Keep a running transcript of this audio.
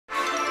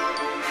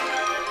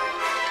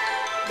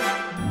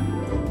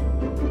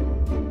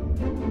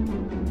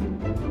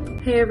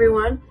Hey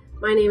everyone,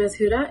 my name is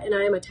Huda and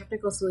I am a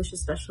technical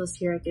solutions specialist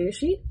here at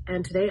Gigasheet,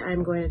 and today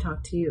I'm going to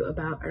talk to you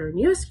about our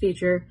newest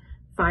feature,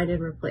 Find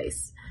and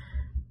Replace.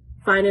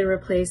 Find and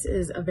Replace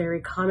is a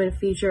very common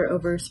feature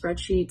over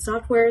spreadsheet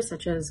software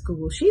such as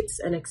Google Sheets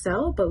and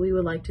Excel, but we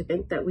would like to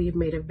think that we've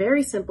made it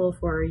very simple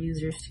for our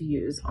users to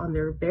use on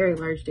their very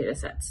large data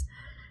sets.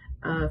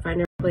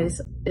 Find and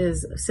Replace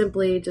is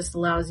simply just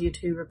allows you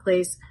to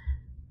replace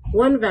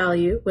one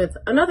value with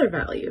another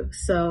value.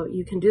 So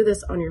you can do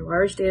this on your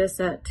large data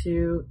set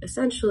to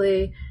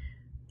essentially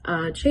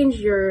change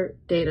your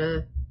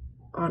data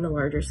on a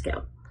larger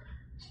scale.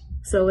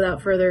 So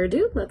without further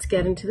ado, let's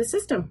get into the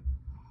system.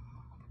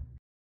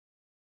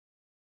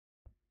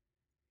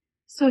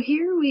 So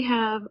here we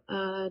have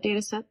a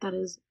data set that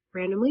is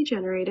randomly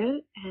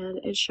generated, and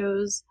it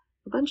shows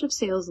a bunch of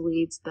sales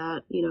leads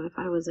that, if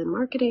I was in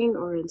marketing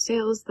or in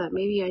sales, that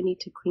maybe I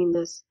need to clean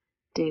this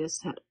data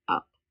set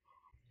up.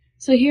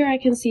 So here I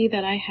can see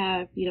that I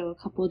have, a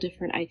couple of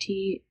different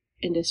IT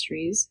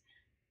industries.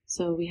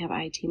 So we have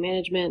IT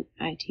management,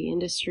 IT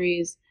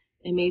industries,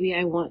 and maybe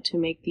I want to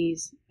make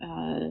these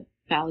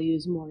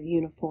values more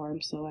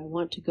uniform. So I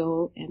want to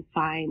go and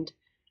find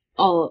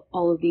all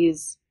of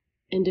these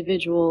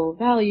individual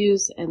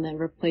values and then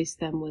replace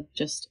them with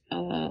just,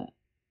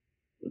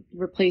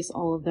 replace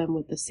all of them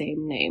with the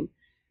same name.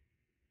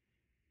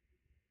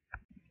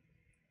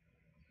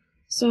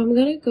 So I'm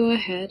going to go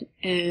ahead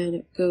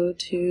and go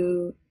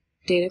to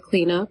Data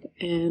Cleanup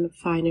and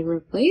Find and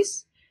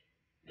Replace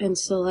and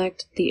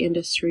select the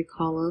industry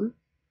column,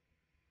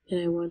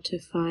 and I want to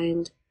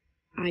find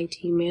IT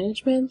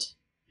management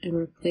and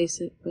replace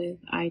it with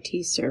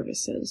IT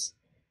services.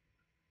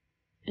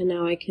 And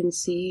now I can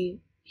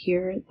see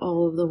here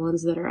all of the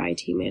ones that are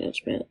IT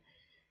management.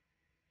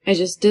 I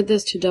just did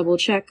this to double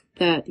check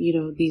that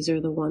these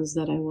are the ones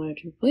that I wanted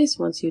to replace.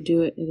 Once you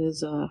do it, it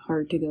is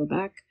hard to go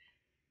back.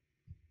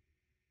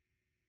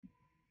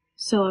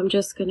 So I'm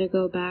just going to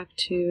go back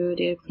to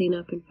Data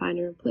Cleanup and Find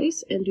and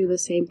Replace and do the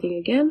same thing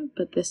again,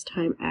 but this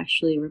time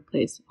actually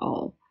replace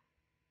all.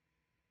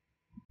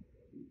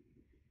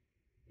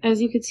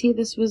 As you can see,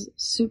 this was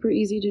super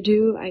easy to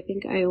do. I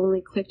think I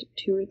only clicked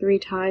 2 or 3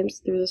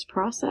 times through this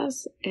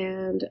process,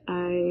 and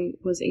I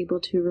was able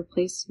to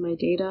replace my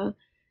data.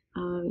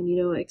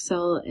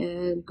 Excel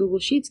and Google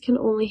Sheets can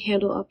only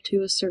handle up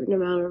to a certain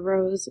amount of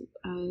rows.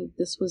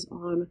 This was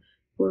on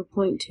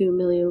 4.2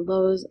 million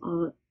rows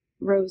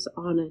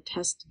on a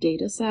test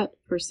data set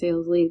for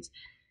sales leads,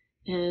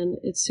 and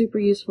it's super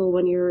useful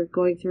when you're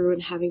going through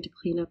and having to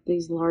clean up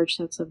these large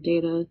sets of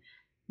data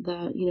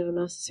that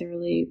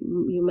necessarily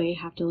you may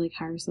have to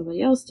hire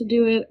somebody else to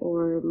do it,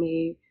 or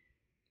may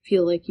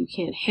feel like you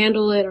can't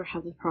handle it or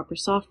have the proper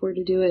software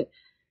to do it.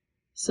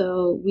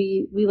 So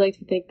we like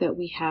to think that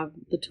we have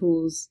the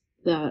tools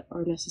that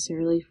are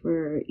necessarily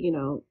for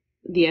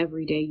the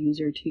everyday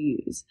user to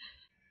use.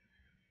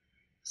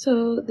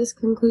 So this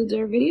concludes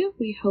our video.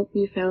 We hope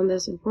you found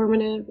this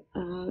informative.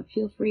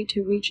 Feel free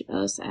to reach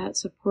us at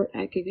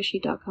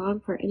support@gigasheet.com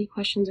for any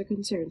questions or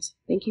concerns.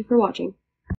 Thank you for watching.